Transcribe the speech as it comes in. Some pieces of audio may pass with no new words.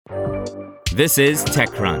This is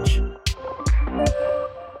TechCrunch.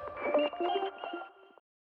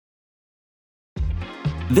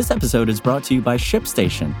 This episode is brought to you by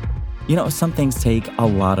ShipStation. You know, some things take a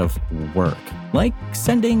lot of work, like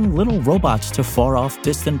sending little robots to far-off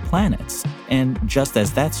distant planets. And just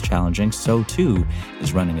as that's challenging, so too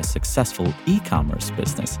is running a successful e-commerce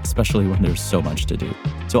business, especially when there's so much to do.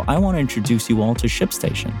 So I want to introduce you all to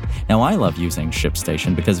ShipStation. Now, I love using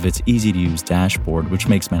ShipStation because of its easy-to-use dashboard, which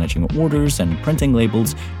makes managing orders and printing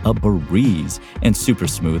labels a breeze and super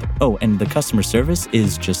smooth. Oh, and the customer service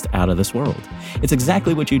is just out of this world. It's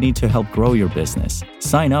exactly what you need to help grow your business.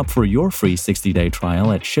 Sign up for your free 60-day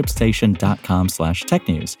trial at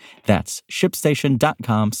shipstation.com/technews. That's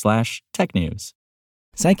shipstation.com/technews.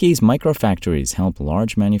 SAEKI's microfactories help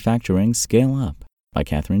large manufacturing scale up, by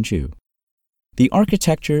Catherine Chu. The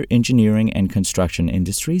architecture, engineering, and construction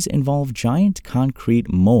industries involve giant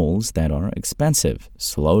concrete molds that are expensive,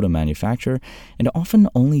 slow to manufacture, and often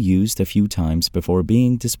only used a few times before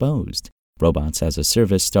being disposed. Robots as a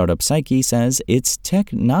Service startup SAEKI says its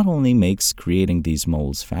tech not only makes creating these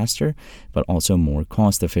molds faster, but also more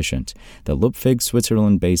cost-efficient. The Lupfig,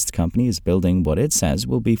 Switzerland-based company is building what it says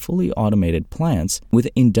will be fully automated plants with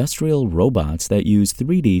industrial robots that use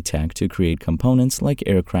 3D tech to create components like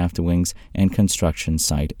aircraft wings and construction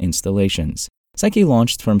site installations. SAEKI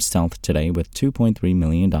launched from stealth today with $2.3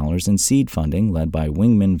 million in seed funding led by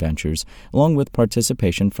Wingman Ventures, along with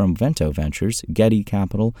participation from Vento Ventures, Getty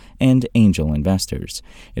Capital, and angel investors.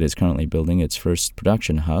 It is currently building its first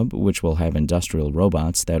production hub, which will have industrial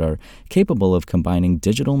robots that are capable of combining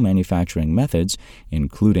digital manufacturing methods,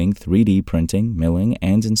 including 3D printing, milling,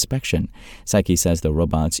 and inspection. SAEKI says the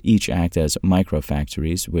robots each act as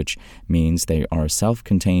microfactories, which means they are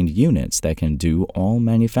self-contained units that can do all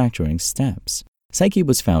manufacturing steps. SAEKI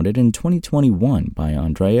was founded in 2021 by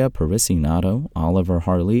Andrea Parissinato, Oliver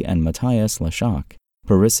Harley, and Matthias Leszak.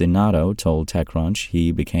 Parissinato told TechCrunch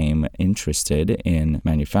he became interested in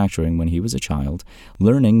manufacturing when he was a child,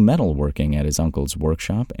 learning metalworking at his uncle's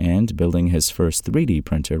workshop and building his first 3D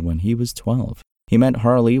printer when he was 12. He met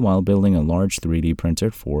Harley while building a large 3D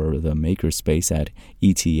printer for the makerspace at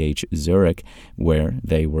ETH Zurich, where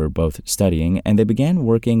they were both studying, and they began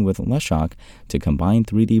working with Leszak to combine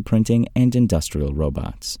 3D printing and industrial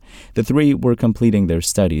robots. The three were completing their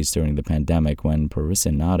studies during the pandemic when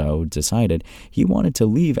Parissinato decided he wanted to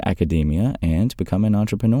leave academia and become an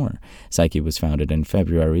entrepreneur. SAEKI was founded in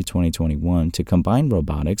February 2021 to combine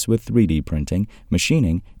robotics with 3D printing,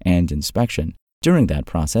 machining, and inspection. During that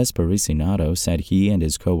process, Parissinato said he and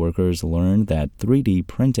his coworkers learned that 3D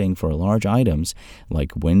printing for large items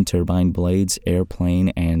like wind turbine blades, airplane,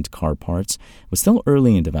 and car parts was still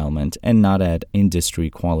early in development and not at industry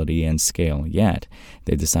quality and scale yet.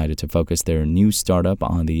 They decided to focus their new startup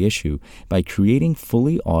on the issue by creating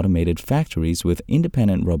fully automated factories with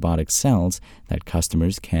independent robotic cells that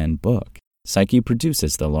customers can book. SAEKI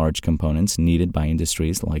produces the large components needed by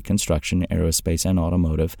industries like construction, aerospace, and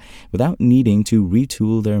automotive without needing to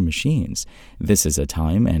retool their machines. This is a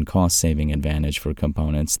time and cost-saving advantage for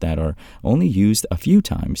components that are only used a few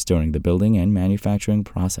times during the building and manufacturing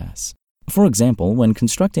process. For example, when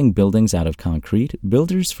constructing buildings out of concrete,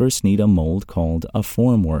 builders first need a mold called a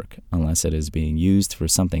formwork. Unless it is being used for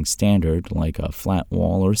something standard like a flat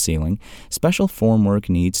wall or ceiling, special formwork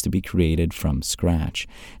needs to be created from scratch.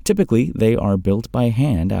 Typically, they are built by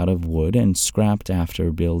hand out of wood and scrapped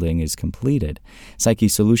after building is completed.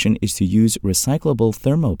 SAEKI's solution is to use recyclable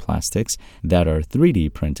thermoplastics that are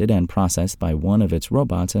 3D printed and processed by one of its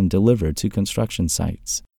robots and delivered to construction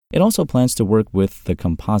sites. It also plans to work with the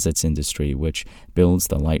composites industry, which builds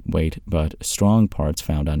the lightweight but strong parts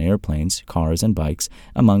found on airplanes, cars, and bikes,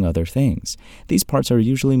 among other things. These parts are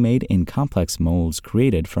usually made in complex molds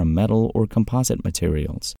created from metal or composite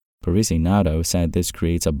materials. Parissinato said this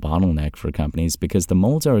creates a bottleneck for companies because the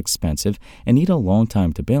molds are expensive and need a long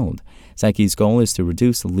time to build. SAEKI's goal is to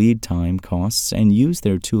reduce lead time costs and use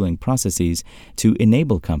their tooling processes to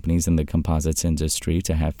enable companies in the composites industry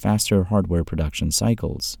to have faster hardware production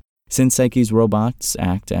cycles. Since SAEKI's robots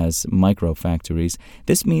act as microfactories,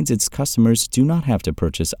 this means its customers do not have to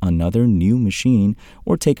purchase another new machine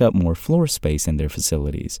or take up more floor space in their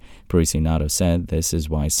facilities. Parissinato said this is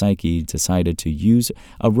why SAEKI decided to use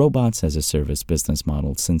a robots-as-a-service business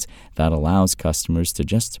model, since that allows customers to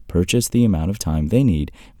just purchase the amount of time they need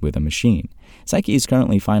with a machine. SAEKI is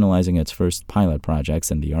currently finalizing its first pilot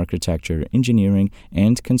projects in the architecture, engineering,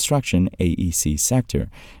 and construction AEC sector,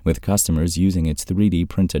 with customers using its 3D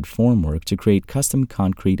printed formwork to create custom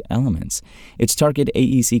concrete elements. Its target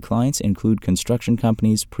AEC clients include construction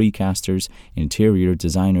companies, precasters, interior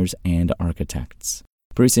designers, and architects.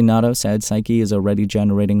 Parisi said SAEKI is already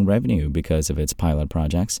generating revenue because of its pilot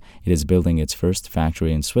projects. It is building its first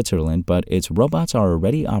factory in Switzerland, but its robots are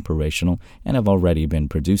already operational and have already been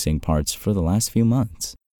producing parts for the last few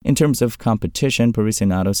months. In terms of competition,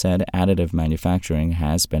 Parisi said additive manufacturing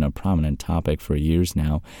has been a prominent topic for years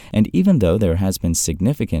now, and even though there has been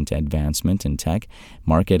significant advancement in tech,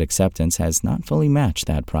 market acceptance has not fully matched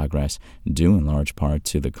that progress, due in large part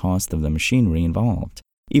to the cost of the machinery involved.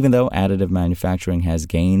 Even though additive manufacturing has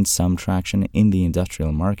gained some traction in the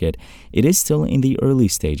industrial market, it is still in the early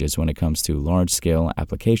stages when it comes to large-scale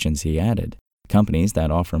applications, he added. Companies that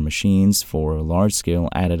offer machines for large-scale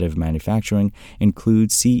additive manufacturing include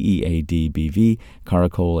CEAD BV,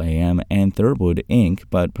 Caracol AM, and Thurwood Inc.,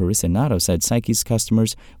 but Parisi said SAEKI's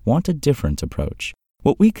customers want a different approach.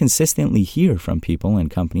 What we consistently hear from people and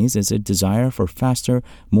companies is a desire for faster,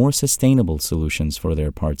 more sustainable solutions for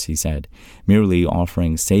their parts, he said. Merely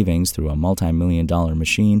offering savings through a multi-million-dollar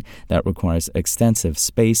machine that requires extensive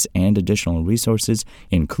space and additional resources,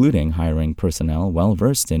 including hiring personnel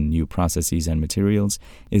well-versed in new processes and materials,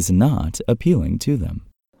 is not appealing to them.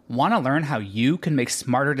 Want to learn how you can make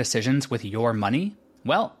smarter decisions with your money?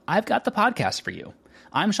 Well, I've got the podcast for you.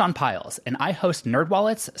 I'm Sean Piles, and I host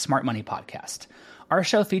NerdWallet's Smart Money Podcast. Our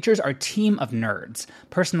show features our team of nerds,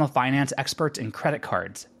 personal finance experts in credit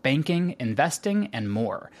cards, banking, investing, and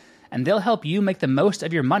more. And they'll help you make the most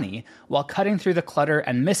of your money while cutting through the clutter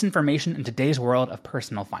and misinformation in today's world of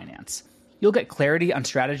personal finance. You'll get clarity on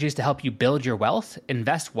strategies to help you build your wealth,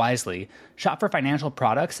 invest wisely, shop for financial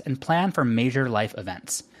products, and plan for major life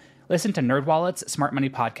events. Listen to NerdWallet's Smart Money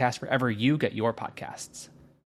Podcast wherever you get your podcasts.